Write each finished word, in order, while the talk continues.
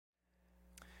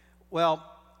Well,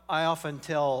 I often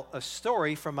tell a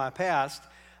story from my past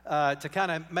to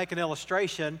kind of make an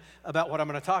illustration about what I'm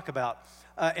going to talk about.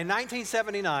 In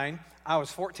 1979, I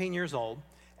was 14 years old,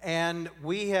 and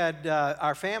we had,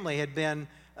 our family had been,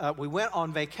 we went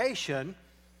on vacation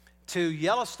to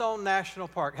Yellowstone National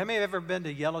Park. How many have ever been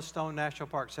to Yellowstone National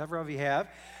Park? Several of you have.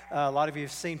 A lot of you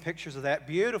have seen pictures of that.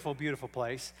 Beautiful, beautiful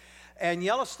place. And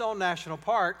Yellowstone National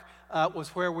Park was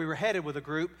where we were headed with a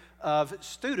group of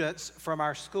students from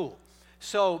our school.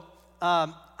 So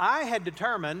I had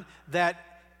determined that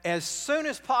as soon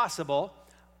as possible,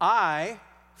 I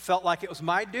felt like it was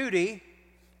my duty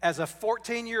as a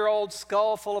 14-year-old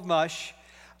skull full of mush.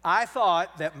 I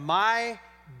thought that my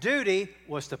duty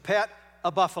was to pet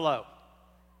a buffalo.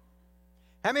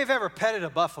 How many have ever petted a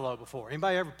buffalo before?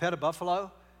 Anybody ever pet a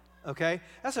buffalo? Okay,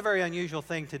 that's a very unusual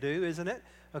thing to do, isn't it?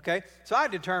 Okay, so I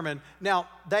determined. Now,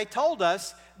 they told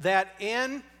us that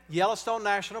in Yellowstone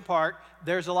National Park,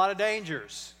 there's a lot of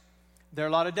dangers. There are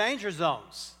a lot of danger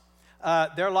zones.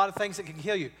 There are a lot of things that can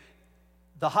kill you.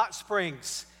 The hot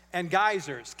springs and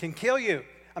geysers can kill you.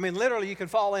 I mean, literally, you can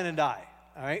fall in and die,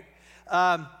 all right?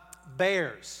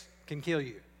 Bears can kill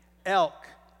you. Elk,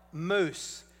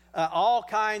 moose, all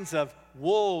kinds of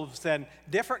wolves and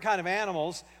different kind of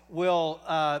animals will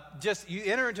you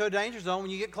enter into a danger zone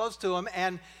when you get close to them,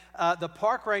 and the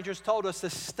park rangers told us to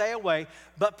stay away,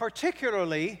 but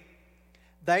particularly,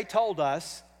 they told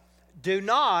us, do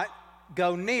not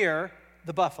go near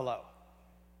the buffalo.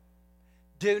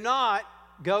 Do not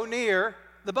go near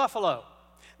the buffalo.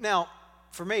 Now,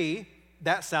 for me,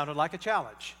 that sounded like a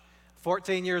challenge.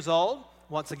 14 years old,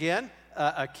 once again,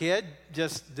 a kid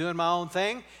just doing my own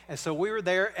thing. And so we were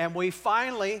there, and we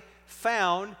finally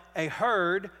found a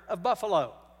herd of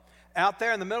buffalo out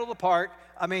there in the middle of the park.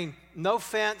 I mean, no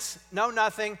fence, no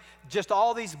nothing, just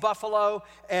all these buffalo.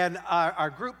 And our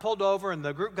group pulled over, and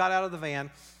the group got out of the van.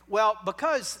 Well,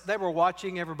 because they were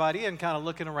watching everybody and kind of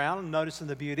looking around and noticing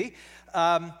the beauty,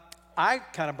 I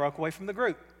kind of broke away from the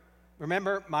group.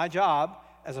 Remember, my job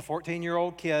as a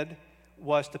 14-year-old kid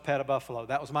was to pet a buffalo.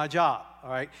 That was my job, all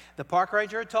right? The park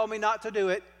ranger had told me not to do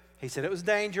it. He said it was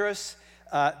dangerous,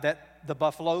 that the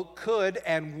buffalo could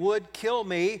and would kill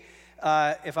me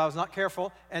if I was not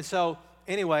careful. And so,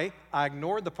 anyway, I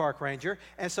ignored the park ranger,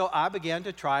 and so I began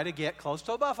to try to get close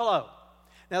to a buffalo.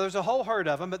 Now, there's a whole herd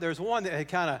of them, but there's one that had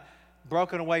kind of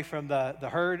broken away from the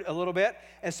herd a little bit,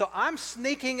 and so I'm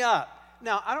sneaking up.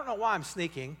 Now, I don't know why I'm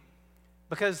sneaking,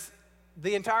 because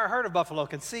the entire herd of buffalo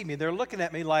can see me. They're looking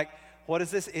at me like, what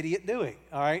is this idiot doing,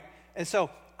 all right? And so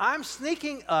I'm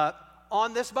sneaking up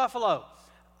on this buffalo.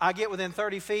 I get within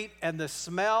 30 feet, and the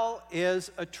smell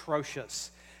is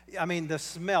atrocious. I mean, the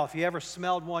smell, if you ever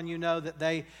smelled one, you know that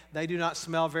they do not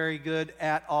smell very good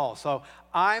at all. So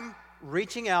I'm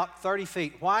reaching out 30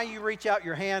 feet. Why you reach out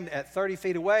your hand at 30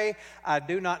 feet away, I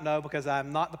do not know, because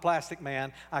I'm not the plastic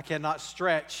man. I cannot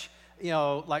stretch,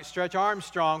 like Stretch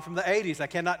Armstrong from the 80s. I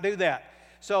cannot do that.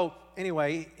 So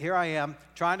anyway, here I am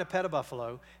trying to pet a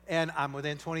buffalo, and I'm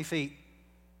within 20 feet,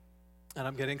 and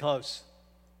I'm getting close.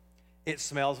 It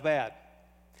smells bad.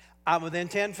 I'm within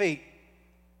 10 feet.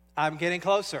 I'm getting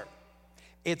closer.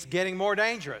 It's getting more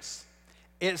dangerous.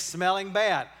 It's smelling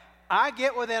bad. I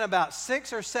get within about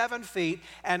 6 or 7 feet,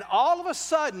 and all of a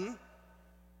sudden,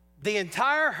 the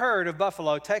entire herd of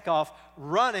buffalo take off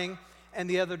running in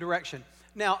the other direction.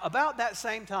 Now, about that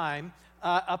same time,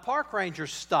 a park ranger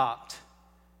stopped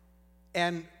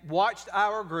and watched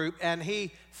our group, and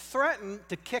he threatened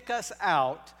to kick us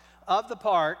out of the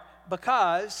park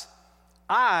because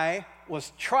I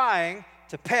was trying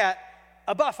to pet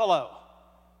a buffalo.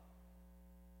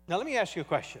 Now, let me ask you a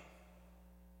question.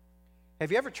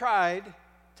 Have you ever tried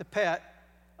to pet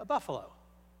a buffalo?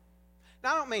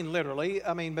 Now, I don't mean literally.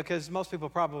 I mean, because most people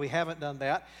probably haven't done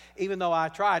that. Even though I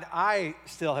tried, I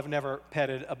still have never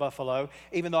petted a buffalo,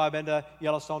 even though I've been to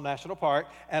Yellowstone National Park,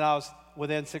 and I was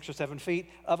within 6 or 7 feet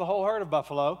of a whole herd of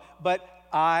buffalo. But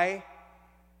I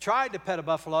tried to pet a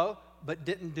buffalo, but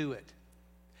didn't do it.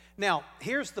 Now,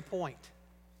 here's the point.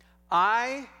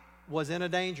 I was in a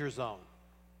danger zone.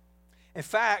 In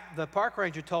fact, the park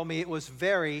ranger told me it was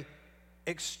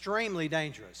extremely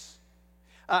dangerous.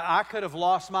 I could have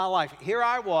lost my life. Here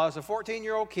I was, a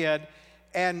 14-year-old kid,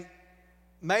 and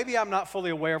maybe I'm not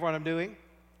fully aware of what I'm doing.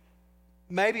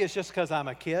 Maybe it's just because I'm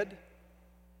a kid.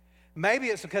 Maybe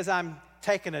it's because I'm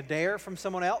taking a dare from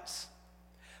someone else.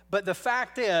 But the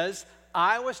fact is,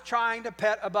 I was trying to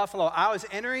pet a buffalo. I was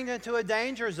entering into a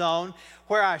danger zone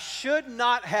where I should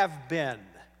not have been.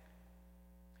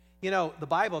 The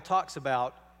Bible talks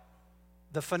about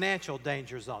the financial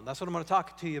danger zone. That's what I'm going to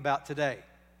talk to you about today.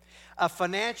 A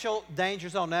financial danger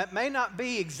zone. That may not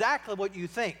be exactly what you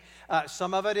think.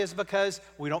 Some of it is because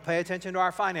we don't pay attention to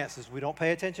our finances. We don't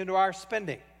pay attention to our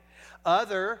spending.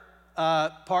 Other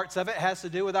parts of it has to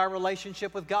do with our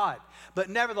relationship with God. But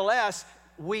nevertheless,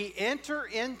 we enter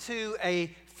into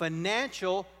a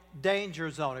financial danger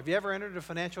zone. Have you ever entered a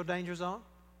financial danger zone?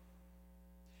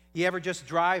 You ever just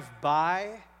drive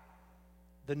by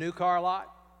the new car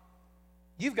lot?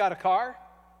 You've got a car.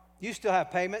 You still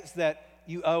have payments that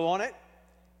you owe on it.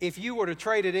 If you were to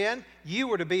trade it in, you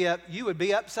would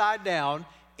be upside down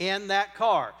in that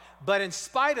car. But in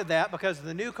spite of that, because of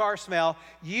the new car smell,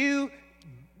 you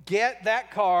get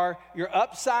that car, you're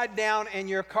upside down in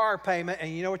your car payment,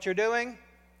 and you know what you're doing?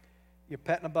 You're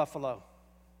petting a buffalo.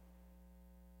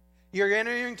 You're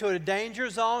entering into a danger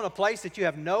zone, a place that you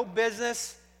have no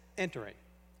business entering.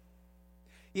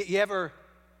 You ever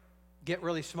get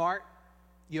really smart?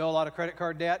 You owe a lot of credit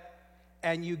card debt,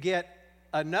 and you get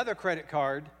another credit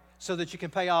card so that you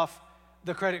can pay off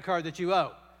the credit card that you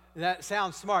owe. That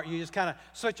sounds smart. You just kind of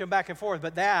switch them back and forth,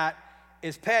 but that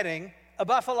is petting a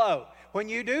buffalo. When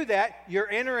you do that, you're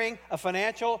entering a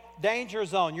financial danger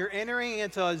zone. You're entering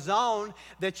into a zone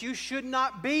that you should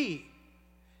not be.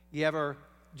 You ever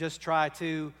just try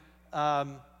to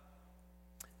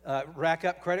rack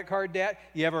up credit card debt?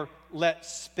 You ever let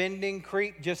spending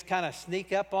creep just kind of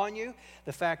sneak up on you?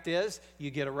 The fact is,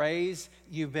 you get a raise.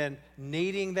 You've been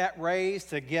needing that raise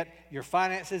to get your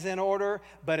finances in order,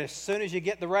 but as soon as you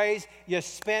get the raise, you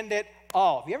spend it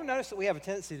all. Have you ever noticed that we have a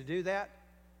tendency to do that?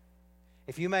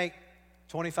 If you make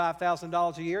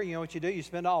 $25,000 a year, you know what you do? You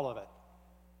spend all of it.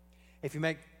 If you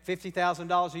make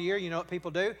 $50,000 a year, you know what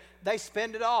people do? They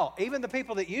spend it all. Even the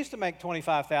people that used to make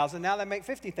 $25,000, now they make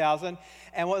 $50,000.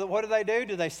 And what do?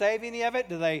 Do they save any of it?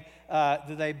 Do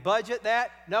they budget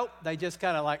that? Nope. They just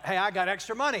kind of like, hey, I got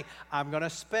extra money. I'm going to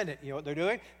spend it. You know what they're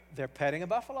doing? They're petting a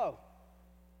buffalo.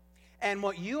 And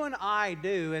what you and I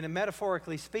do, and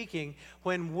metaphorically speaking,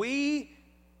 when we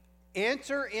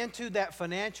enter into that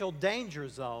financial danger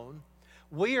zone,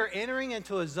 we are entering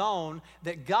into a zone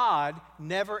that God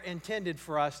never intended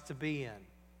for us to be in.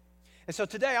 And so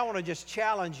today I want to just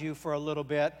challenge you for a little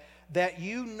bit that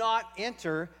you not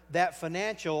enter that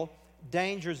financial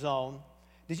danger zone.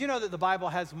 Did you know that the Bible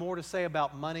has more to say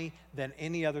about money than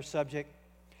any other subject?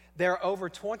 There are over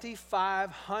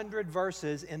 2,500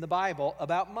 verses in the Bible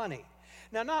about money.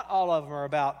 Now, not all of them are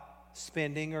about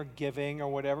spending or giving or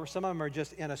whatever. Some of them are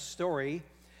just in a story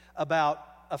about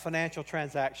a financial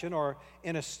transaction or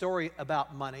in a story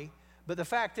about money. But the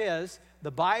fact is,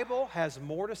 the Bible has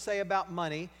more to say about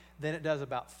money than it does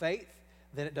about faith,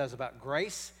 than it does about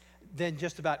grace, than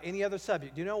just about any other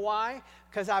subject. Do you know why?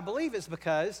 Because I believe it's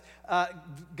because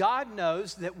God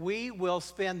knows that we will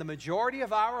spend the majority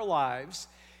of our lives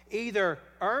either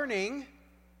earning,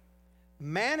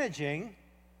 managing,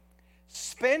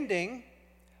 spending,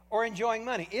 or enjoying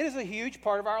money. It is a huge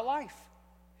part of our life.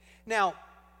 Now,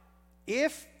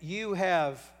 if you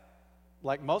have,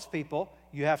 like most people,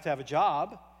 you have to have a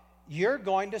job, you're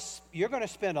going to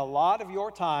spend a lot of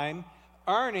your time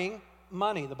earning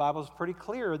money. The Bible is pretty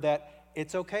clear that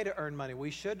it's okay to earn money.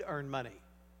 We should earn money.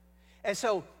 And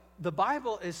so the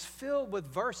Bible is filled with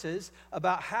verses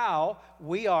about how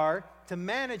we are to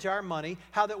manage our money,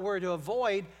 how that we're to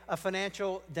avoid a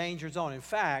financial danger zone. In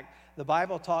fact, the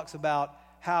Bible talks about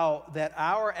how that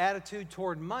our attitude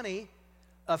toward money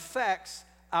affects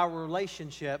our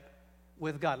relationship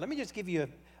with God. Let me just give you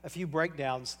a few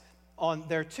breakdowns on.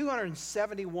 There are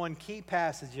 271 key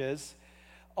passages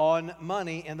on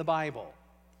money in the Bible.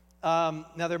 Now,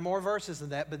 there are more verses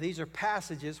than that, but these are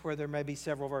passages where there may be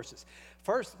several verses.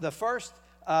 The first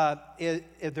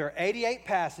there are 88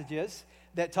 passages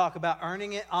that talk about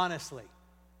earning it honestly.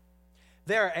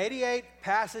 There are 88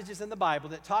 passages in the Bible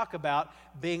that talk about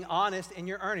being honest in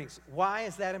your earnings. Why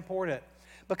is that important?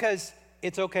 Because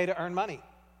it's okay to earn money.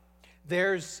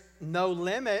 There's no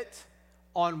limit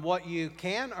on what you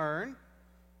can earn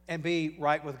and be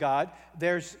right with God.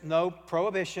 There's no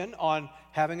prohibition on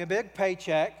having a big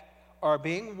paycheck or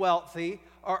being wealthy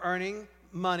or earning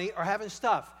money or having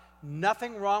stuff.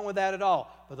 Nothing wrong with that at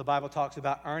all. But the Bible talks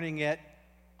about earning it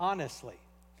honestly.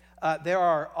 There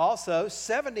are also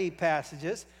 70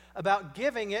 passages about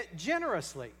giving it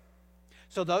generously.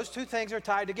 So those two things are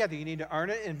tied together. You need to earn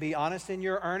it and be honest in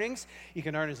your earnings. You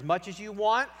can earn as much as you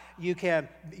want. You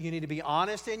need to be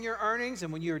honest in your earnings,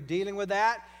 and when you're dealing with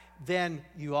that, then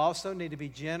you also need to be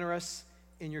generous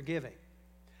in your giving.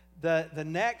 The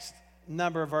next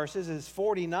number of verses is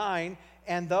 49,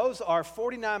 and those are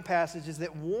 49 passages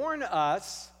that warn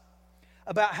us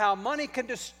about how money can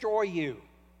destroy you.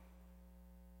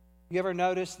 You ever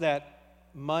notice that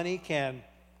money can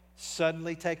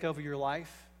suddenly take over your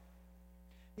life?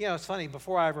 You know, it's funny,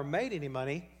 before I ever made any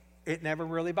money, it never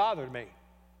really bothered me.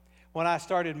 When I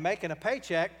started making a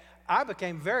paycheck, I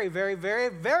became very, very, very,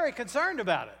 very concerned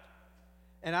about it.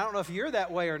 And I don't know if you're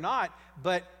that way or not,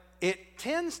 but it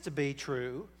tends to be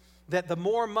true that the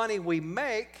more money we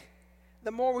make,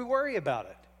 the more we worry about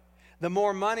it. The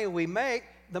more money we make,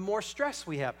 the more stress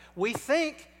we have. We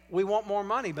think we want more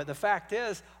money, but the fact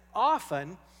is,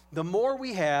 often, the more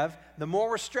we have, the more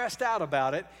we're stressed out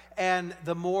about it, and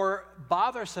the more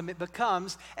bothersome it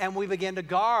becomes, and we begin to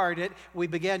guard it. We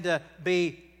begin to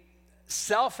be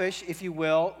selfish, if you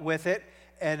will, with it,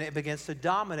 and it begins to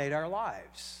dominate our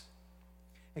lives.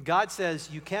 And God says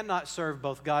you cannot serve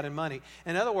both God and money.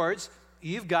 In other words,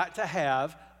 you've got to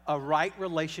have a right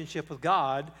relationship with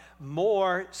God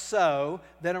more so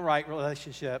than a right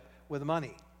relationship with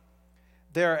money.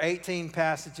 There are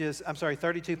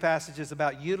 32 passages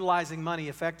about utilizing money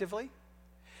effectively.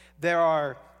 There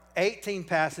are 18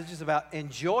 passages about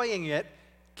enjoying it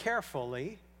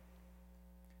carefully.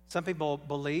 Some people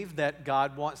believe that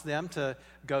God wants them to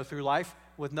go through life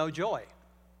with no joy,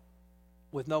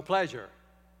 with no pleasure,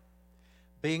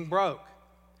 being broke.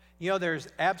 You know, there's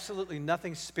absolutely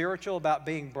nothing spiritual about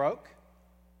being broke.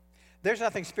 There's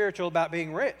nothing spiritual about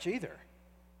being rich either,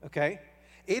 okay?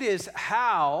 It is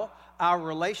how our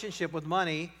relationship with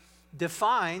money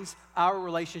defines our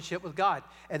relationship with God.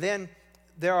 And then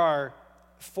there are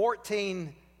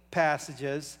 14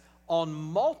 passages on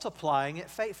multiplying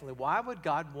it faithfully. Why would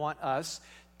God want us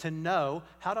to know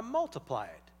how to multiply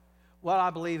it? Well, I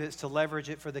believe it's to leverage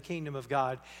it for the kingdom of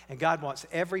God. And God wants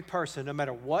every person, no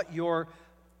matter what your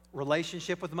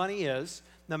relationship with money is,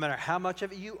 no matter how much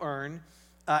of it you earn,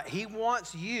 He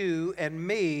wants you and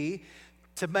me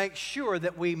to make sure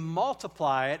that we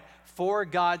multiply it for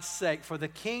God's sake, for the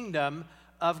kingdom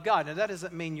of God. Now, that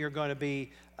doesn't mean you're going to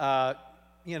be, a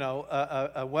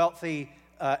wealthy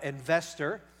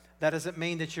investor. That doesn't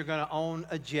mean that you're going to own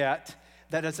a jet.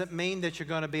 That doesn't mean that you're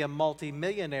going to be a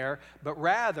multimillionaire, but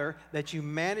rather that you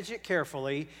manage it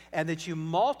carefully and that you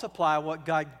multiply what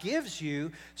God gives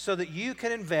you so that you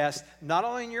can invest not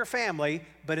only in your family,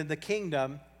 but in the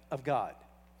kingdom of God.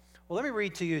 Well, let me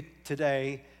read to you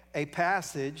today a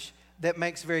passage that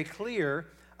makes very clear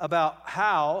about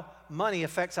how money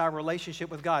affects our relationship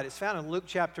with God. It's found in Luke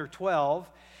chapter 12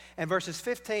 and verses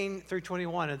 15 through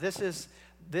 21. And this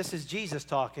is Jesus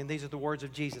talking. These are the words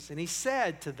of Jesus. And He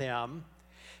said to them,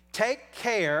 "Take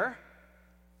care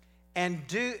and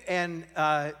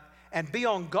be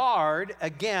on guard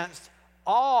against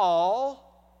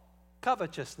all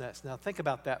covetousness." Now think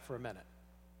about that for a minute.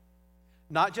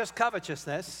 Not just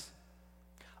covetousness,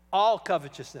 all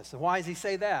covetousness. And why does He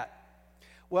say that?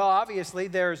 Well, obviously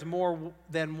there's more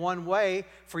than one way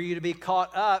for you to be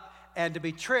caught up and to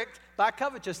be tricked by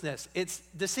covetousness. It's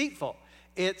deceitful.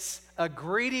 It's a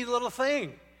greedy little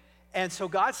thing. And so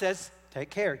God says, take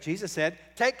care. Jesus said,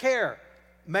 take care.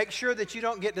 Make sure that you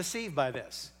don't get deceived by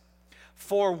this.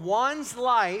 For one's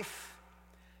life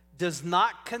does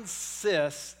not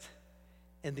consist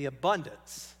in the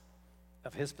abundance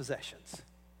of his possessions.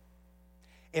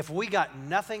 If we got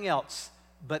nothing else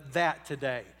but that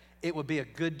today, it would be a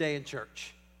good day in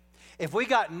church. If we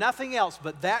got nothing else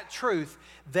but that truth,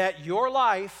 that your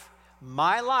life,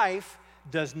 my life,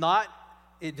 does not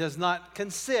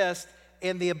consist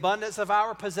in the abundance of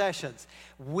our possessions.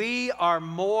 We are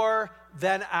more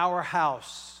than our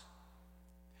house.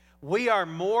 We are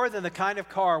more than the kind of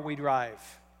car we drive.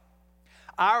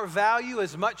 Our value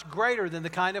is much greater than the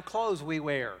kind of clothes we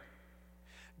wear.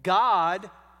 God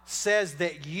says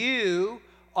that you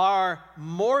are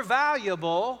more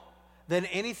valuable than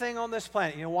anything on this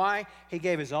planet. You know why? He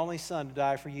gave His only Son to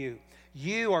die for you.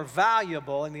 You are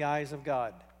valuable in the eyes of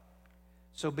God.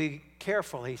 So be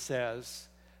careful, He says,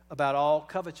 about all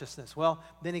covetousness. Well,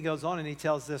 then He goes on and He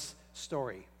tells this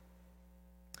story.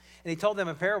 And He told them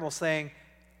a parable saying,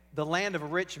 the land of a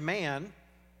rich man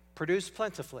produced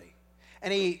plentifully.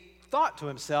 And he thought to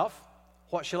himself,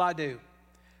 what shall I do?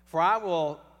 For I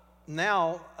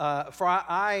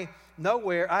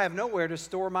have nowhere to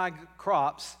store my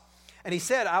crops. And he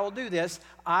said, I will do this.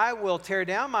 I will tear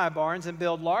down my barns and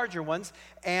build larger ones,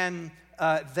 and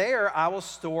there I will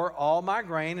store all my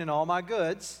grain and all my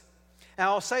goods. And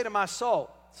I will say to my soul,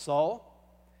 soul,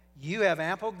 you have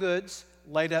ample goods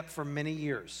laid up for many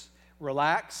years.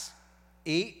 Relax,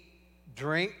 eat,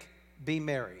 drink, be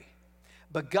merry.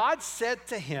 But God said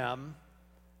to him,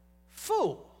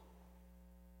 fool.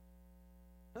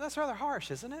 Now that's rather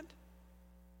harsh, isn't it?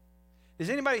 Does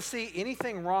anybody see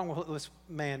anything wrong with what this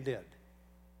man did?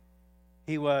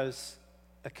 He was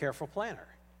a careful planner.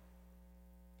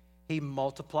 He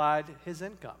multiplied his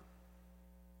income.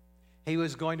 He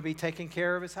was going to be taking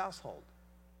care of his household.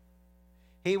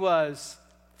 He was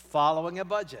following a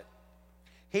budget.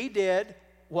 He did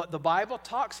what the Bible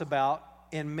talks about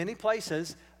in many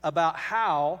places about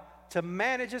how to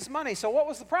manage his money. So what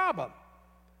was the problem?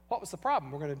 What was the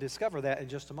problem? We're going to discover that in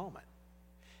just a moment.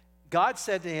 God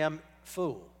said to him,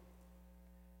 "Fool,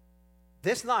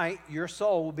 this night your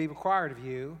soul will be required of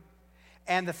you,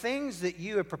 and the things that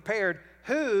you have prepared,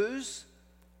 whose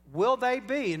will they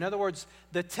be?" In other words,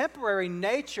 the temporary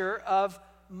nature of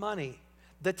money,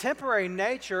 the temporary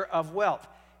nature of wealth.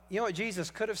 You know what Jesus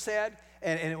could have said?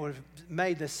 And it would have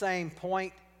made the same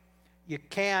point. You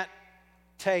can't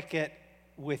take it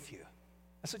with you.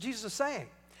 That's what Jesus is saying.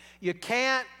 You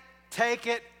can't take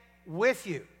it with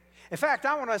you. In fact,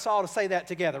 I want us all to say that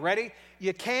together. Ready?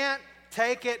 You can't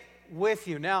take it with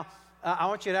you. Now, I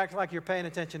want you to act like you're paying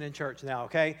attention in church now,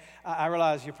 okay? I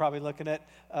realize you're probably looking at,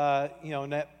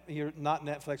 you're not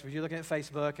Netflix, but you're looking at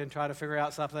Facebook and trying to figure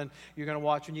out something you're going to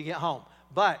watch when you get home.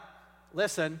 But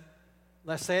listen,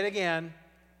 let's say it again.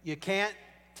 You can't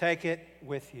take it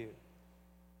with you.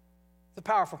 It's a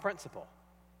powerful principle.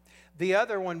 The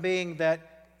other one being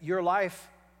that your life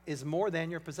is more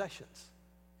than your possessions.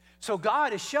 So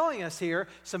God is showing us here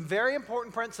some very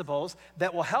important principles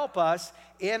that will help us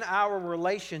in our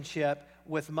relationship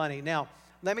with money. Now,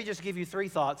 let me just give you 3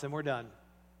 thoughts and we're done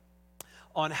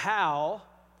on how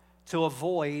to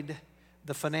avoid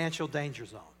the financial danger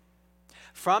zone.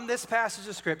 From this passage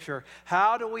of Scripture,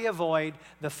 how do we avoid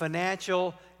the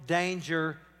financial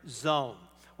danger zone?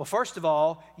 Well, first of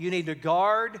all, you need to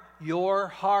guard your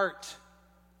heart.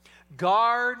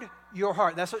 Guard your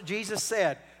heart. That's what Jesus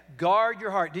said. Guard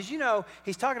your heart. Did you know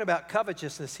he's talking about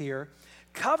covetousness here?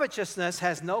 Covetousness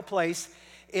has no place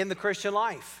in the Christian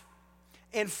life.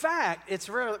 In fact, it's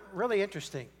really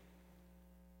interesting.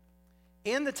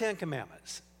 In the 10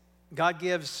 Commandments, God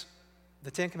gives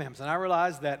the 10 Commandments. And I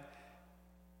realize that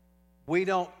we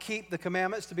don't keep the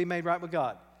commandments to be made right with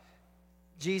God.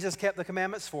 Jesus kept the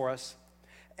commandments for us.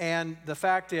 And the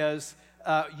fact is,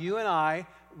 you and I,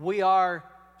 we are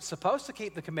supposed to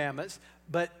keep the commandments,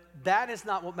 but that is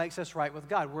not what makes us right with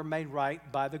God. We're made right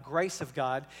by the grace of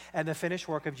God and the finished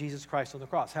work of Jesus Christ on the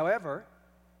cross. However,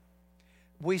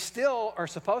 we still are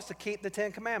supposed to keep the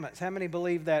 10 Commandments. How many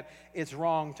believe that it's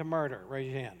wrong to murder?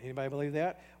 Raise your hand. Anybody believe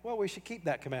that? Well, we should keep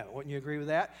that commandment. Wouldn't you agree with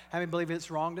that? How many believe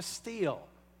it's wrong to steal?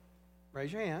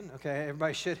 Raise your hand. Okay,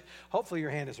 everybody should. Hopefully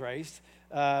your hand is raised.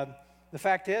 The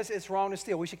fact is, it's wrong to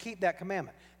steal. We should keep that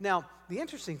commandment. Now, the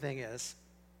interesting thing is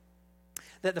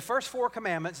that the first 4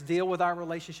 commandments deal with our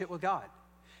relationship with God.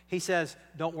 He says,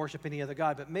 don't worship any other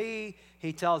God but me.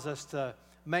 He tells us to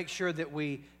make sure that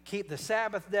we keep the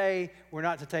Sabbath day. We're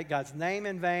not to take God's name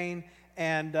in vain.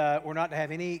 And we're not to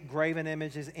have any graven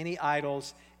images, any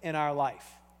idols in our life.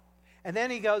 And then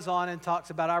he goes on and talks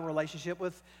about our relationship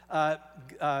with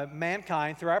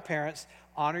mankind through our parents.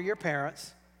 Honor your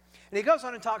parents. And he goes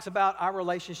on and talks about our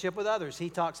relationship with others. He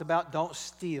talks about don't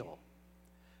steal,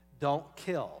 don't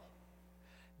kill,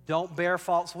 don't bear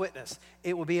false witness.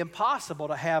 It would be impossible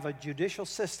to have a judicial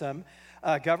system,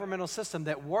 a governmental system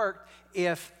that worked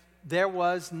if there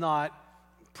was not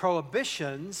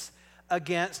prohibitions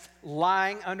against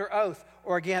lying under oath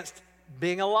or against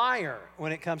being a liar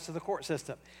when it comes to the court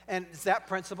system. And that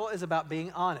principle is about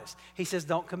being honest. He says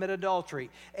don't commit adultery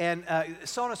and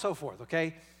so on and so forth,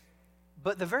 okay?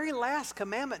 But the very last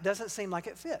commandment doesn't seem like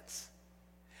it fits.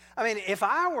 I mean, if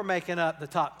I were making up the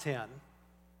top 10,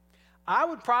 I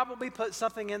would probably put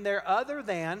something in there other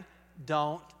than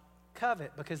don't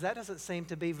covet, because that doesn't seem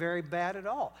to be very bad at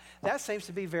all. That seems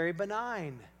to be very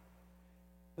benign.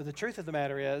 But the truth of the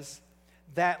matter is,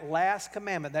 that last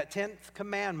commandment, that 10th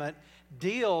commandment,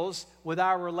 deals with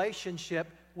our relationship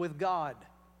with God.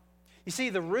 You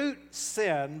see, the root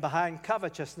sin behind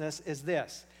covetousness is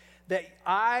this, that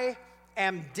I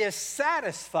am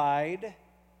dissatisfied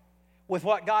with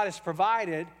what God has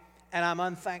provided, and I'm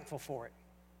unthankful for it.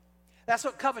 That's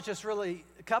what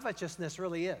covetousness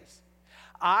really is.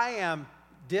 I am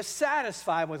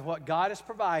dissatisfied with what God has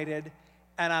provided,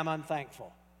 and I'm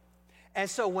unthankful. And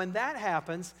so when that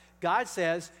happens, God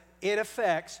says it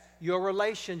affects your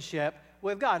relationship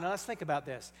with God. Now let's think about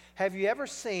this. Have you ever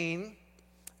seen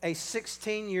a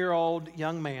 16-year-old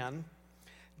young man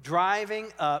driving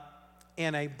up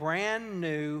in a brand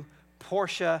new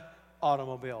Porsche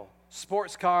automobile,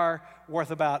 sports car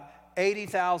worth about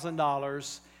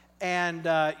 $80,000,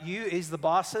 and he's the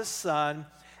boss's son.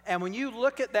 And when you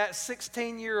look at that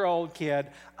 16-year-old kid,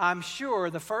 I'm sure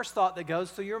the first thought that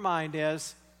goes through your mind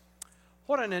is,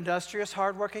 what an industrious,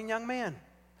 hardworking young man.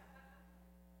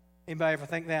 Anybody ever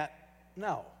think that?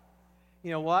 No.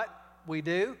 You know what we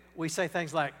do? We say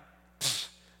things like,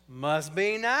 Must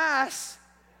be nice.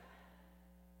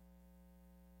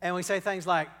 And we say things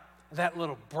like, that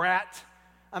little brat.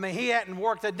 I mean, he hadn't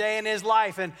worked a day in his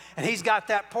life, and he's got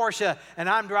that Porsche, and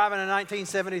I'm driving a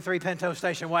 1973 Pinto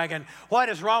station wagon. What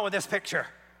is wrong with this picture?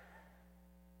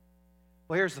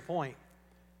 Well, here's the point.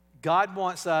 God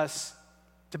wants us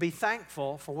to be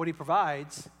thankful for what he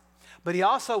provides, but he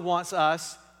also wants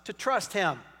us to trust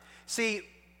him. See,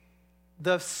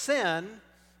 the sin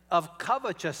of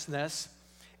covetousness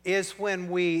is when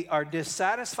we are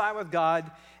dissatisfied with God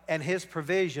and his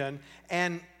provision,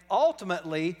 and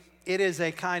ultimately, it is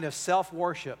a kind of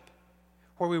self-worship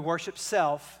where we worship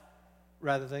self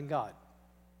rather than God.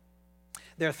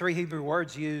 There are 3 Hebrew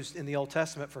words used in the Old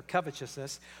Testament for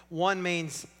covetousness. One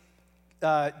means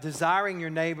desiring your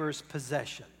neighbor's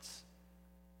possessions.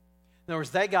 In other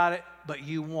words, they got it, but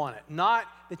you want it. Not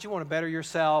that you want to better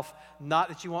yourself, not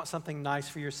that you want something nice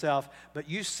for yourself, but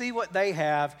you see what they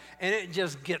have, and it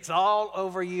just gets all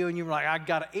over you, and you're like, I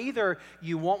got it. Either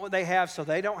you want what they have so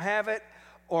they don't have it,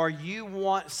 or you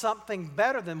want something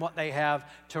better than what they have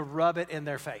to rub it in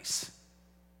their face.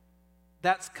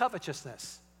 That's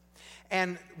covetousness.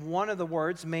 And one of the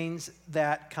words means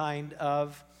that kind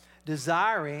of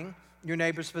desiring your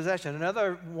neighbor's possession.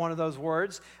 Another one of those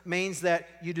words means that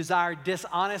you desire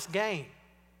dishonest gain.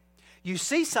 You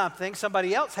see something,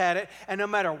 somebody else had it, and no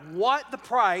matter what the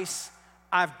price,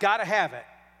 I've got to have it.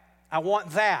 I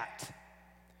want that.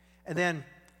 And then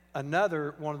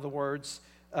another one of the words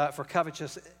for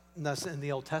covetousness in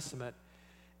the Old Testament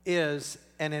is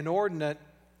an inordinate,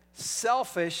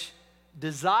 selfish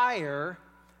desire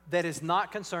that is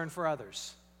not concerned for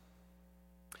others.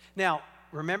 Now,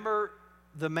 remember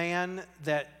the man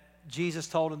that Jesus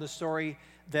told in the story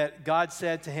that God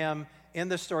said to him in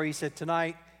the story, he said,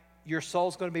 tonight, your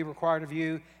soul's going to be required of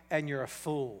you, and you're a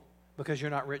fool because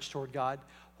you're not rich toward God.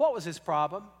 What was his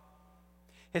problem?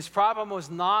 His problem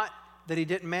was not that he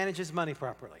didn't manage his money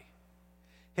properly.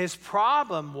 His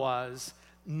problem was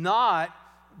not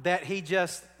that he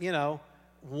just,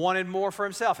 wanted more for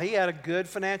himself. He had a good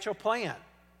financial plan.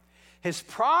 His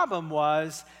problem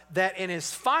was that in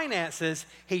his finances,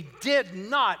 he did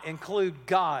not include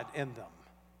God in them.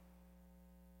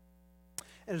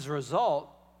 And as a result,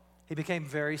 he became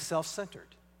very self-centered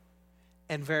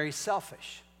and very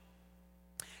selfish.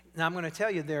 Now, I'm going to tell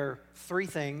you there are 3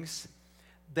 things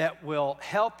that will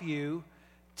help you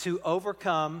to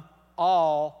overcome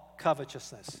all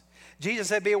covetousness. Jesus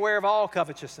said, be aware of all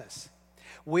covetousness.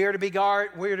 We are to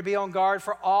be on guard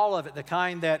for all of it, the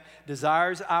kind that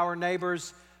desires our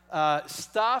neighbor's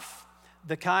stuff,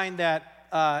 the kind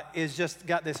that is just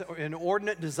got this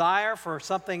inordinate desire for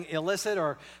something illicit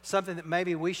or something that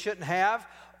maybe we shouldn't have,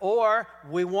 or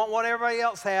we want what everybody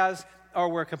else has, or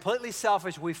we're completely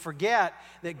selfish. We forget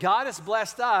that God has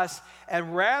blessed us,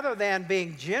 and rather than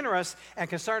being generous and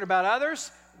concerned about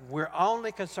others, we're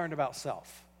only concerned about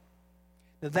self.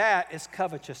 Now, that is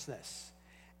covetousness.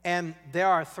 And there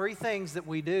are 3 things that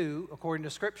we do, according to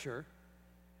Scripture,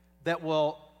 that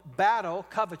will battle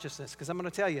covetousness. Because I'm going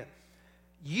to tell you,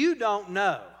 you don't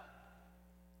know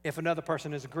if another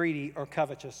person is greedy or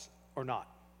covetous or not.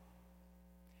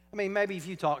 I mean, maybe if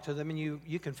you talk to them and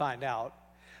you can find out.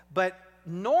 But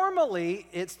normally,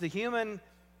 it's the human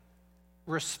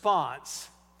response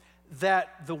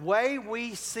that the way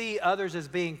we see others as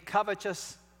being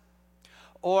covetous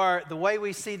or the way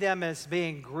we see them as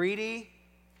being greedy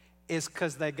is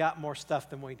because they got more stuff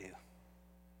than we do.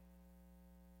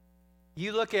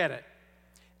 You look at it,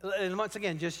 and once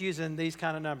again, just using these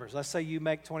kind of numbers. Let's say you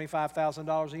make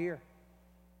 $25,000 a year,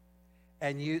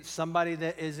 and somebody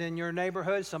that is in your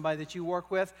neighborhood, somebody that you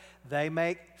work with, they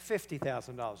make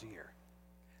 $50,000 a year.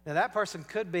 Now, that person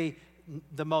could be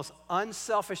the most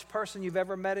unselfish person you've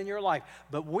ever met in your life,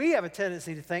 but we have a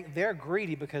tendency to think they're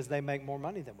greedy because they make more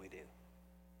money than we do.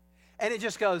 And it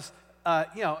just goes,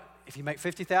 if you make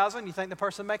 $50,000, you think the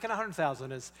person making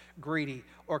 $100,000 is greedy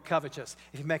or covetous.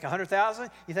 If you make $100,000,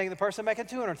 you think the person making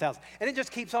 $200,000. And it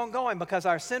just keeps on going because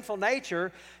our sinful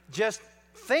nature just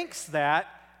thinks that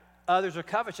others are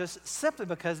covetous simply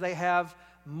because they have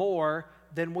more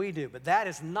than we do. But that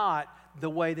is not the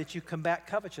way that you combat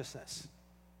covetousness.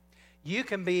 You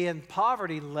can be in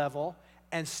poverty level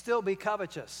and still be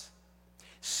covetous,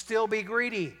 still be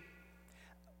greedy.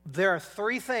 There are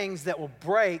 3 things that will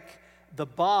break the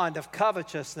bond of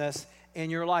covetousness in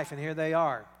your life, and here they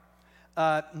are.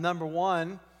 Number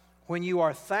 1, when you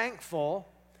are thankful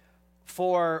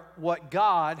for what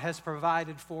God has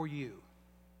provided for you.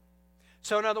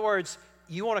 So in other words,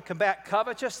 you want to combat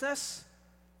covetousness?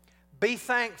 Be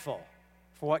thankful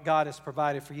for what God has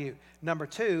provided for you. Number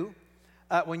 2,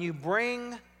 when you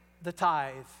bring the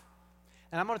tithe,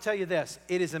 And I'm going to tell you this,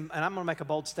 and I'm going to make a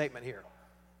bold statement here.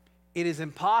 It is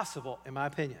impossible, in my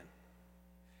opinion,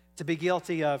 to be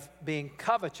guilty of being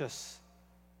covetous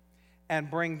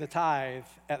and bring the tithe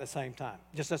at the same time.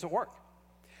 It just doesn't work.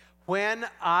 When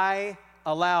I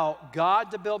allow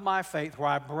God to build my faith, where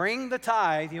I bring the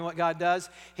tithe, you know what God does?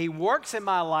 He works in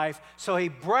my life, so he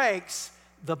breaks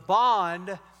the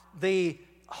bond, the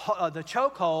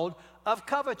chokehold of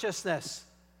covetousness.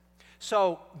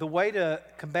 So the way to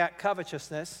combat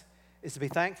covetousness is to be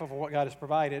thankful for what God has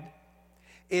provided,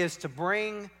 is to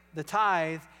bring the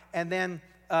tithe, and then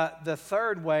the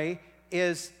third way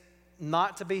is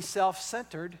not to be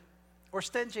self-centered or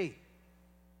stingy,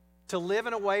 to live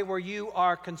in a way where you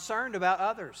are concerned about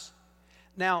others.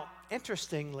 Now,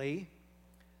 interestingly,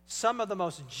 some of the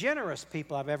most generous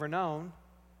people I've ever known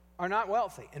are not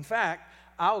wealthy. In fact,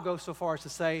 I will go so far as to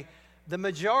say the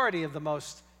majority of the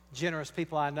most generous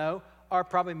people I know are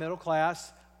probably middle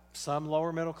class, some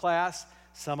lower middle class,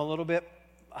 some a little bit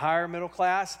higher middle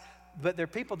class, but they're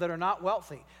people that are not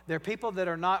wealthy. They're people that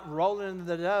are not rolling in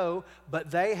the dough,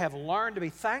 but they have learned to be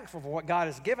thankful for what God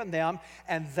has given them,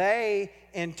 and they,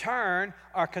 in turn,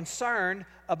 are concerned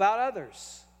about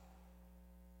others.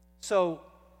 So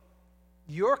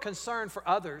your concern for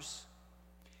others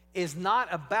is not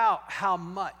about how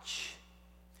much,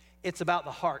 it's about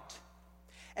the heart.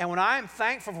 And when I'm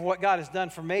thankful for what God has done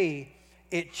for me,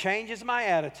 it changes my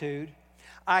attitude.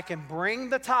 I can bring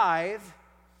the tithe,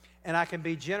 and I can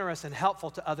be generous and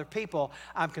helpful to other people.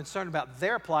 I'm concerned about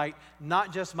their plight,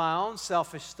 not just my own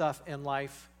selfish stuff in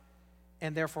life.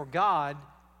 And therefore, God,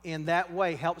 in that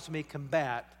way, helps me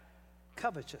combat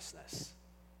covetousness.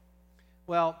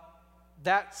 Well,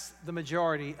 that's the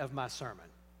majority of my sermon.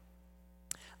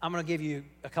 I'm going to give you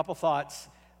a couple thoughts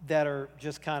that are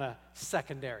just kind of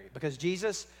secondary, because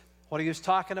Jesus, what he was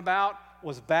talking about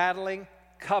was battling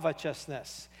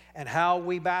covetousness and how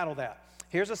we battle that.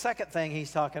 Here's the second thing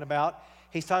he's talking about.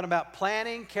 He's talking about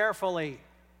planning carefully.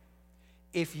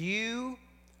 If you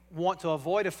want to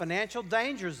avoid a financial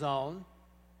danger zone,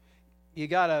 you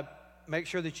got to make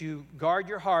sure that you guard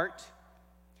your heart,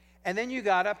 and then you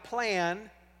got to plan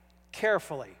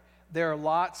carefully. There are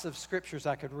lots of scriptures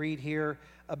I could read here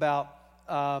about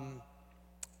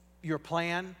your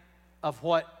plan of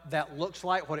what that looks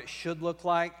like, what it should look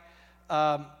like.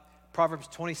 Proverbs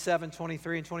 27,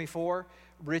 23, and 24.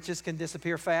 Riches can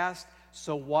disappear fast,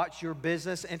 so watch your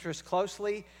business interests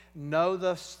closely. Know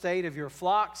the state of your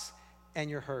flocks and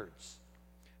your herds.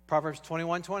 Proverbs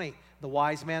 21:20. The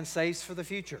wise man saves for the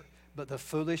future, but the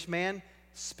foolish man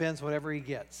spends whatever he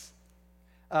gets.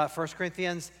 1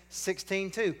 Corinthians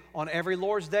 16:2. On every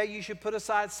Lord's day you should put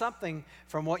aside something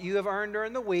from what you have earned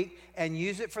during the week and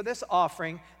use it for this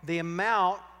offering. The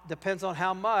amount depends on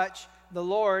how much the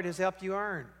Lord has helped you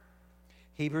earn.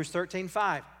 Hebrews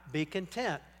 13:5. Be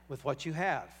content with what you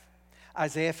have.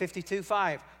 Isaiah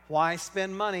 52:5. Why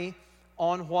spend money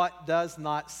on what does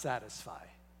not satisfy?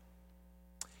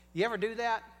 You ever do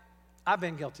that? I've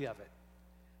been guilty of it.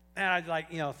 And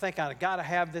I think I got to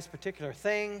have this particular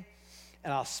thing,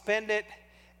 and I'll spend it,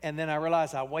 and then I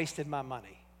realize I wasted my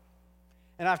money.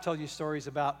 And I've told you stories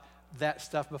about that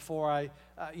stuff before.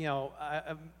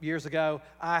 Years ago,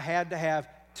 I had to have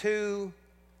 2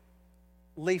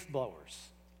 leaf blowers.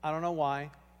 I don't know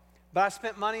why, but I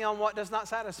spent money on what does not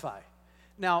satisfy.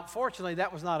 Now, fortunately,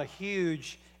 that was not a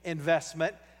huge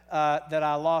investment that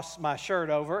I lost my shirt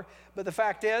over, but the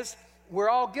fact is, we're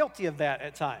all guilty of that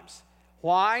at times.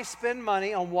 Why spend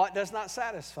money on what does not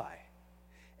satisfy?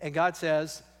 And God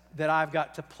says that I've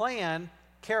got to plan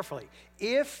carefully.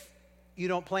 If you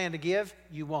don't plan to give,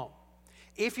 you won't.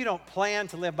 If you don't plan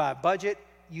to live by a budget,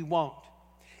 you won't.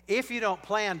 If you don't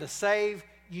plan to save,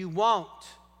 you won't.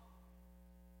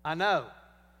 I know.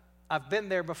 I've been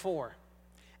there before.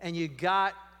 And you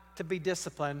got to be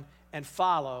disciplined and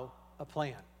follow a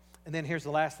plan. And then here's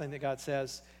the last thing that God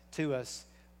says to us.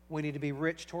 We need to be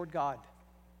rich toward God.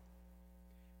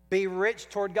 Be rich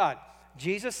toward God.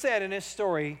 Jesus said in his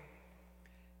story,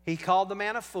 he called the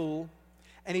man a fool,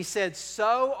 and he said,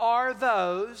 so are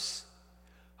those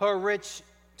who are rich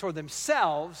toward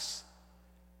themselves,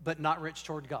 but not rich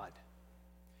toward God.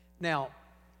 Now,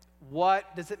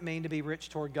 what does it mean to be rich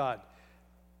toward God?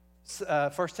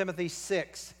 1 Timothy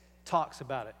 6 talks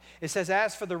about it. It says,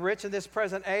 as for the rich in this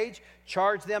present age,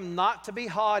 charge them not to be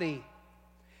haughty.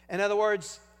 In other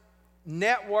words,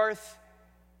 net worth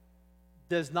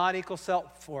does not equal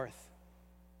self-worth.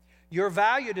 Your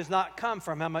value does not come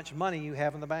from how much money you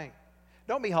have in the bank.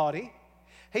 Don't be haughty.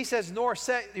 He says, nor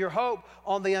set your hope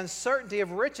on the uncertainty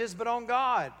of riches, but on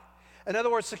God. In other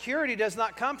words, security does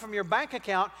not come from your bank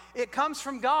account. It comes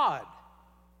from God.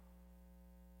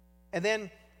 And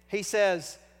then He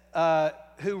says, God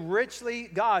who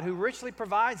richly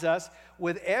provides us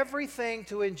with everything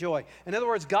to enjoy. In other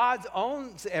words, God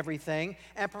owns everything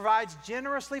and provides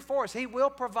generously for us. He will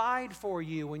provide for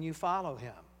you when you follow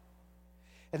him.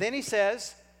 And then he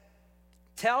says,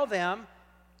 tell them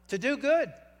to do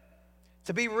good,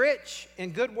 to be rich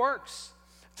in good works,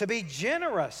 to be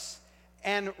generous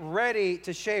and ready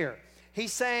to share.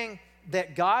 He's saying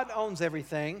that God owns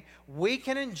everything. We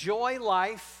can enjoy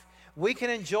life. We can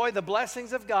enjoy the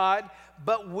blessings of God,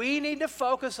 but we need to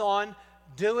focus on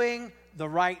doing the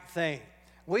right thing.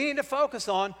 We need to focus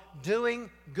on doing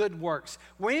good works.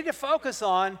 We need to focus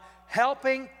on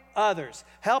helping others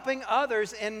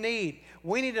in need.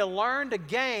 We need to learn to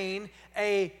gain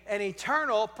an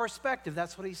eternal perspective.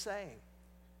 That's what he's saying.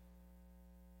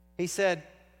 He said,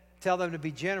 tell them to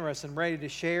be generous and ready to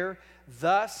share,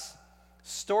 thus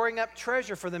storing up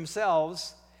treasure for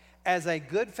themselves as a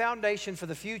good foundation for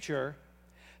the future,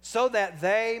 so that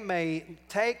they may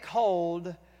take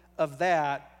hold of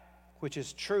that which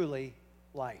is truly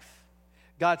life.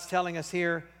 God's telling us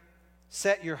here,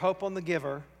 set your hope on the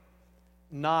giver,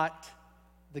 not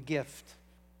the gift.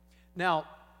 Now,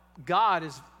 God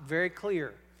is very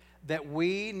clear that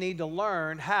we need to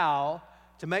learn how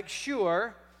to make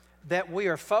sure that we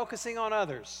are focusing on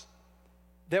others,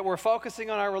 that we're focusing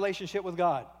on our relationship with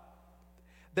God,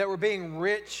 that we're being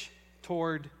rich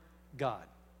toward God.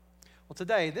 Well,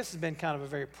 today, this has been kind of a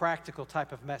very practical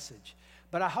type of message,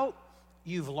 but I hope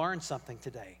you've learned something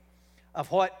today of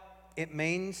what it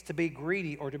means to be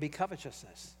greedy or to be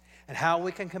covetousness and how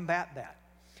we can combat that,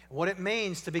 what it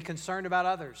means to be concerned about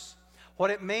others, what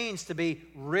it means to be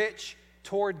rich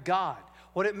toward God,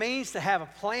 what it means to have a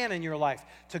plan in your life,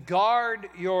 to guard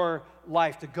your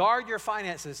life, to guard your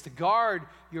finances, to guard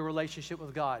your relationship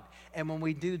with God. And when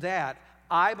we do that,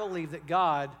 I believe that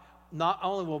God not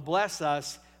only will bless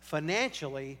us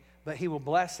financially, but he will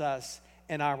bless us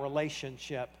in our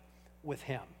relationship with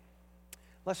him.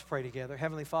 Let's pray together.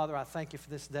 Heavenly Father, I thank you for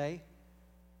this day.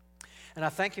 And I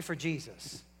thank you for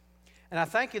Jesus. And I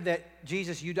thank you that,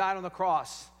 Jesus, you died on the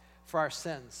cross for our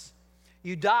sins.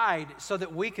 You died so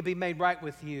that we could be made right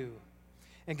with you.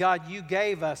 And God, you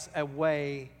gave us a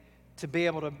way to be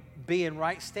able to be in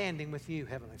right standing with you,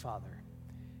 Heavenly Father.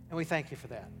 And we thank you for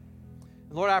that.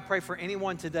 And Lord, I pray for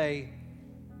anyone today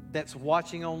that's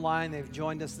watching online, they've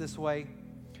joined us this way,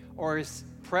 or is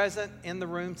present in the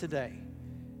room today,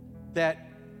 that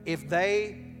if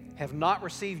they have not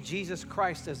received Jesus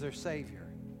Christ as their Savior,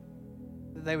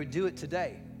 that they would do it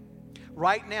today.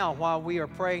 Right now, while we are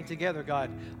praying together,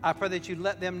 God, I pray that you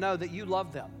let them know that you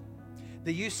love them,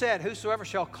 that you said, whosoever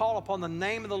shall call upon the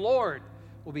name of the Lord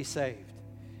will be saved.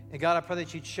 And God, I pray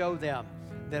that you'd show them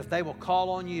that if they will call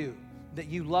on you, that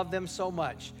you love them so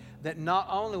much that not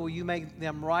only will you make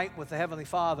them right with the Heavenly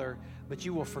Father, but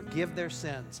you will forgive their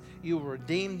sins. You will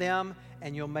redeem them,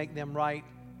 and you'll make them right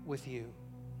with you.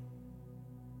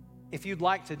 If you'd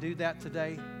like to do that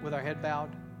today with our head bowed,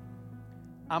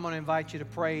 I'm going to invite you to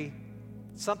pray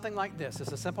something like this.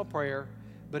 It's a simple prayer,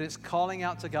 but it's calling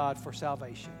out to God for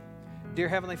salvation. Dear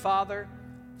Heavenly Father,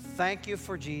 thank you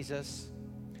for Jesus.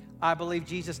 I believe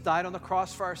Jesus died on the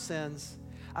cross for our sins.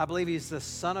 I believe he's the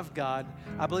Son of God.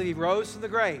 I believe he rose from the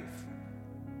grave.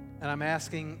 And I'm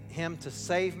asking him to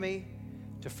save me,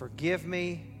 to forgive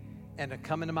me, and to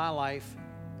come into my life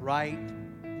right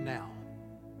now.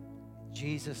 In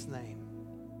Jesus' name.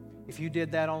 If you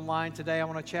did that online today, I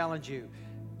want to challenge you.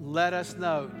 Let us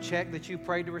know. Check that you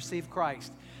prayed to receive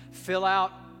Christ. Fill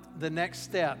out the next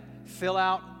step. Fill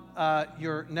out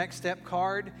your next step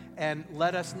card and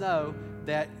let us know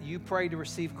that you prayed to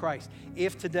receive Christ.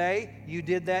 If today you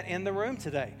did that in the room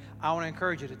today, I want to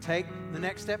encourage you to take the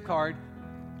next step card,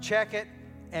 check it,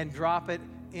 and drop it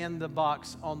in the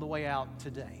box on the way out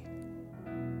today.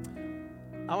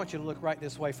 I want you to look right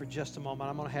this way for just a moment.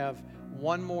 I'm going to have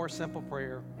one more simple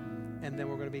prayer, and then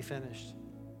we're going to be finished.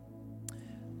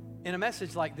 In a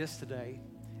message like this today,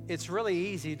 it's really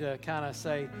easy to kind of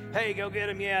say, hey, go get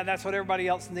him. Yeah, that's what everybody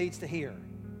else needs to hear.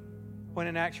 When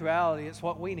in actuality, it's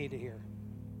what we need to hear.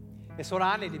 It's what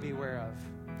I need to be aware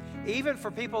of. Even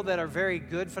for people that are very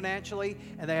good financially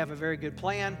and they have a very good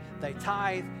plan, they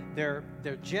tithe, they're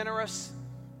generous,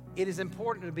 it is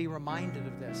important to be reminded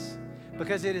of this.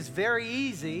 Because it is very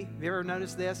easy, have you ever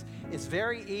noticed this? It's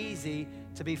very easy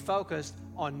to be focused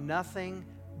on nothing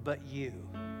but you.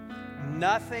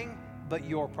 Nothing but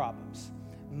your problems.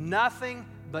 Nothing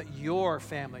but your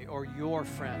family or your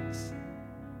friends.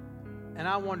 And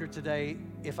I wonder today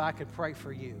if I could pray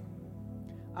for you.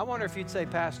 I wonder if you'd say,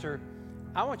 Pastor,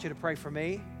 I want you to pray for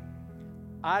me.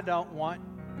 I don't want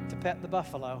to pet the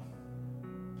buffalo.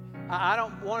 I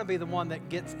don't want to be the one that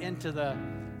gets into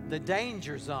the the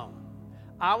danger zone.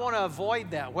 I want to avoid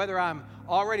that, whether I'm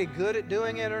already good at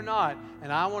doing it or not.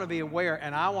 And I want to be aware,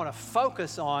 and I want to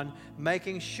focus on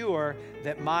making sure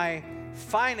that my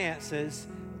finances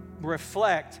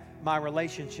reflect my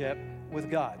relationship with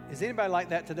God. Is anybody like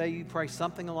that today? You pray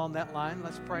something along that line?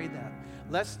 Let's pray that.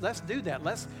 Let's do that.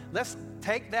 Let's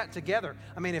take that together.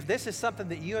 I mean, if this is something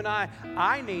that you and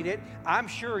I need it, I'm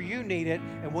sure you need it,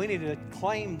 and we need to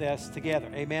claim this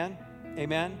together. Amen?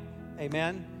 Amen?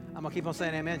 Amen? I'm going to keep on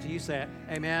saying amen until you say it.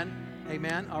 Amen?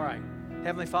 Amen? All right.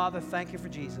 Heavenly Father, thank you for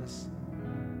Jesus.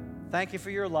 Thank you for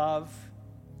your love.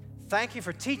 Thank you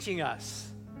for teaching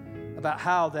us about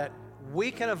how that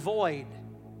we can avoid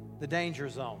the danger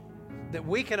zone, that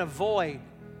we can avoid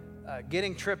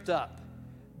getting tripped up,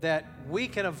 that we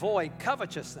can avoid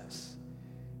covetousness.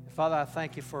 Father, I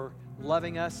thank you for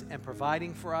loving us and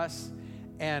providing for us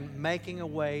and making a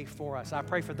way for us. I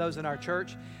pray for those in our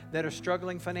church that are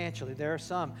struggling financially. There are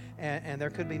some, and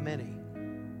there could be many.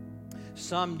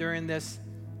 Some during this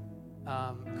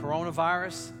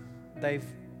coronavirus, they've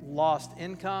lost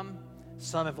income.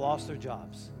 Some have lost their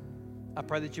jobs. I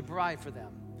pray that you provide for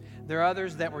them. There are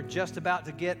others that were just about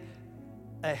to get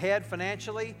ahead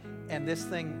financially, and this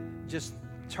thing just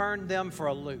turned them for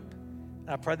a loop. And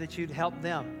I pray that you'd help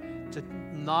them to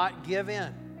not give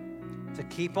in, to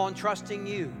keep on trusting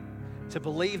you, to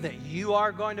believe that you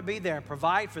are going to be there and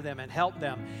provide for them and help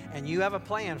them, and you have a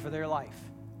plan for their life.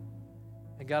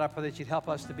 And God, I pray that you'd help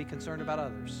us to be concerned about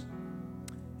others.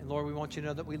 And Lord, we want you to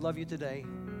know that we love you today.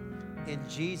 In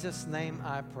Jesus' name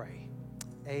I pray.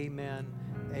 Amen,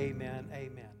 amen,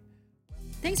 amen.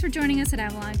 Thanks for joining us at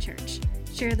Avalon Church.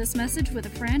 Share this message with a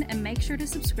friend and make sure to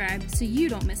subscribe so you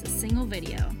don't miss a single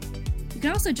video. You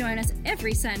can also join us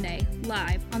every Sunday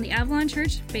live on the Avalon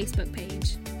Church Facebook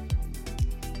page.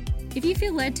 If you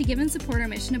feel led to give and support our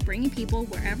mission of bringing people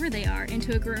wherever they are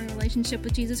into a growing relationship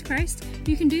with Jesus Christ,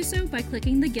 you can do so by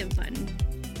clicking the Give button.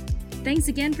 Thanks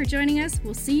again for joining us.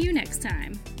 We'll see you next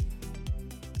time.